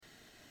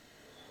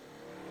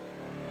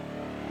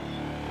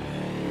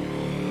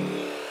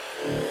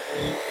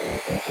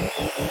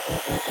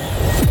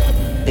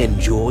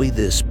Enjoy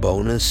this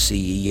bonus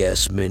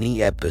CES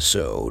mini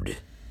episode.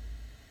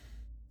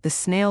 The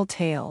Snail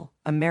Tale,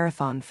 a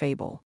Marathon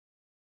Fable.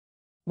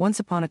 Once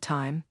upon a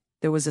time,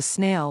 there was a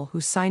snail who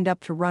signed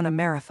up to run a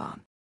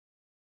marathon.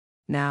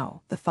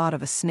 Now, the thought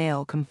of a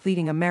snail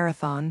completing a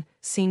marathon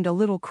seemed a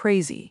little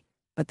crazy,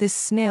 but this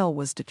snail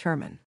was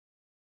determined.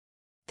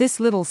 This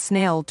little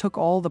snail took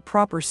all the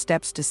proper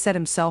steps to set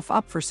himself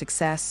up for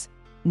success.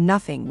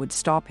 Nothing would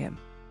stop him.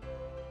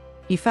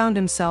 He found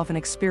himself an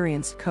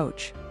experienced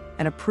coach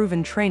and a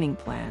proven training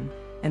plan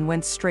and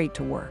went straight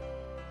to work.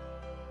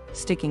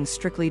 Sticking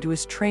strictly to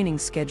his training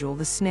schedule,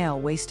 the snail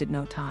wasted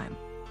no time.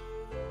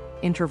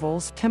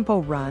 Intervals, tempo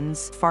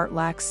runs,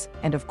 fartleks,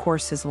 and of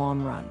course his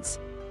long runs.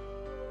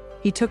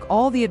 He took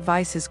all the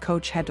advice his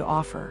coach had to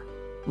offer,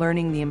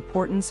 learning the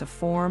importance of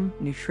form,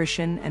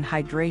 nutrition, and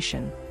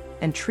hydration,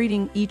 and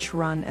treating each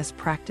run as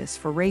practice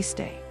for race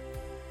day.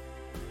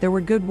 There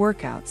were good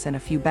workouts and a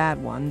few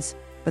bad ones,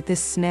 but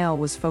this snail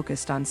was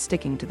focused on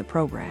sticking to the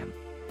program.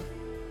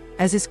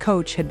 As his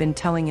coach had been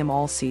telling him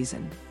all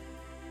season,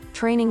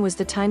 training was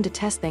the time to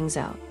test things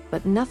out,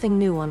 but nothing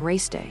new on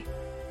race day.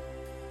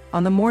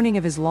 On the morning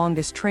of his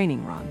longest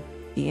training run,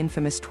 the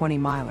infamous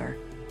 20-miler,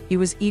 he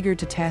was eager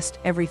to test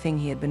everything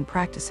he had been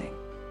practicing.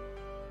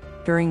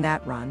 During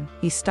that run,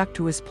 he stuck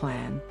to his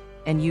plan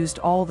and used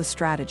all the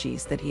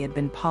strategies that he had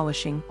been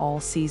polishing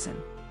all season.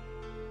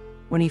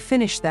 When he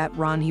finished that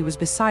run, he was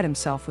beside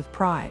himself with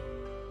pride.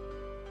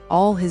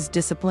 All his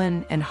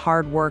discipline and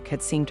hard work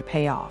had seemed to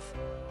pay off.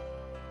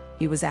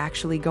 He was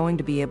actually going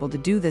to be able to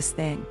do this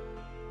thing.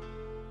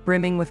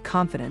 Brimming with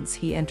confidence,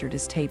 he entered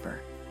his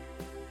taper.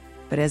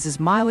 But as his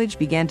mileage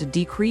began to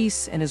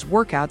decrease and his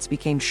workouts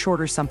became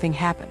shorter, something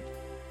happened.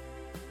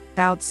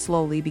 Doubts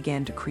slowly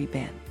began to creep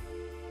in.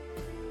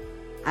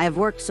 I have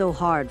worked so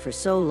hard for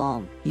so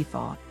long, he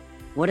thought.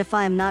 What if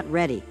I am not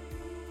ready?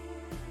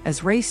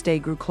 As race day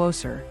grew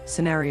closer,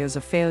 scenarios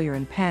of failure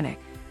and panic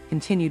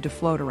continued to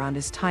float around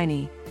his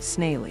tiny,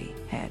 snaily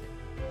head.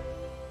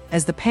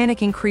 As the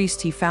panic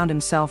increased, he found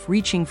himself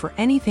reaching for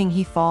anything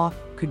he thought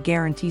could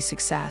guarantee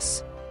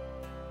success.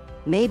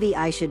 Maybe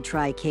I should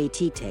try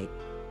KT tape,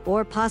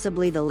 or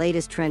possibly the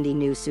latest trendy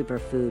new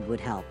superfood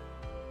would help.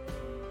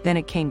 Then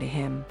it came to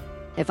him.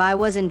 If I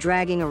wasn't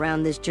dragging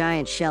around this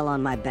giant shell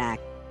on my back,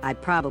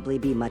 I'd probably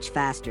be much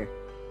faster,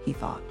 he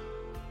thought.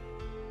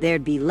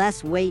 There'd be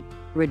less weight,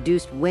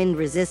 reduced wind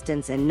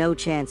resistance, and no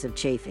chance of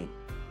chafing.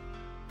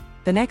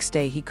 The next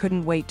day, he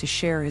couldn't wait to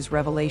share his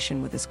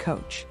revelation with his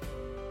coach.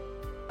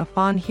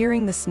 Upon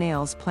hearing the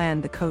snail's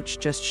plan, the coach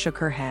just shook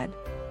her head.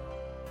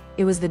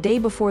 It was the day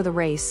before the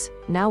race.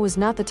 Now was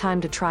not the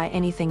time to try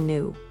anything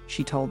new,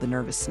 she told the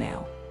nervous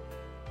snail.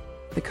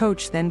 The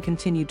coach then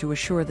continued to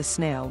assure the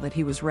snail that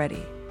he was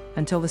ready,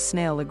 until the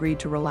snail agreed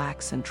to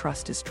relax and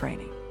trust his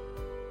training.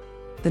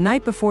 The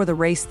night before the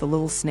race, the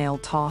little snail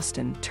tossed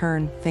and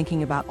turned,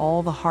 thinking about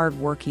all the hard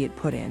work he had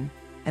put in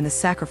and the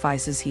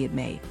sacrifices he had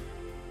made.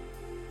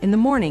 In the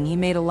morning, he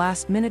made a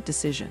last-minute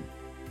decision.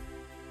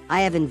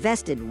 I have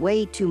invested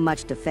way too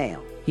much to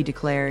fail, he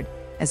declared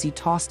as he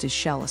tossed his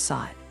shell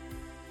aside.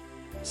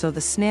 So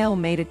the snail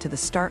made it to the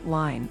start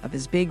line of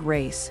his big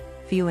race,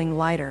 feeling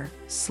lighter,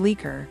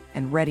 sleeker,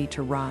 and ready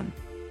to run.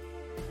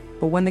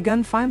 But when the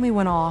gun finally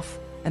went off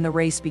and the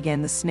race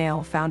began, the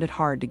snail found it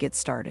hard to get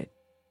started.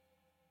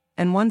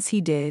 And once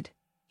he did,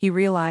 he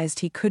realized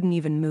he couldn't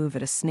even move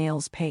at a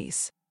snail's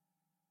pace.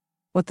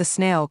 What the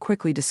snail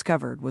quickly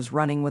discovered was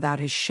running without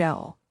his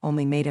shell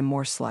only made him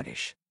more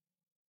sluggish.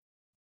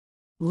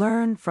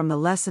 Learn from the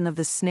lesson of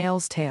the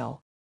snail's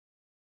tale.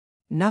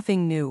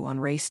 Nothing new on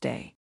race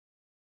day.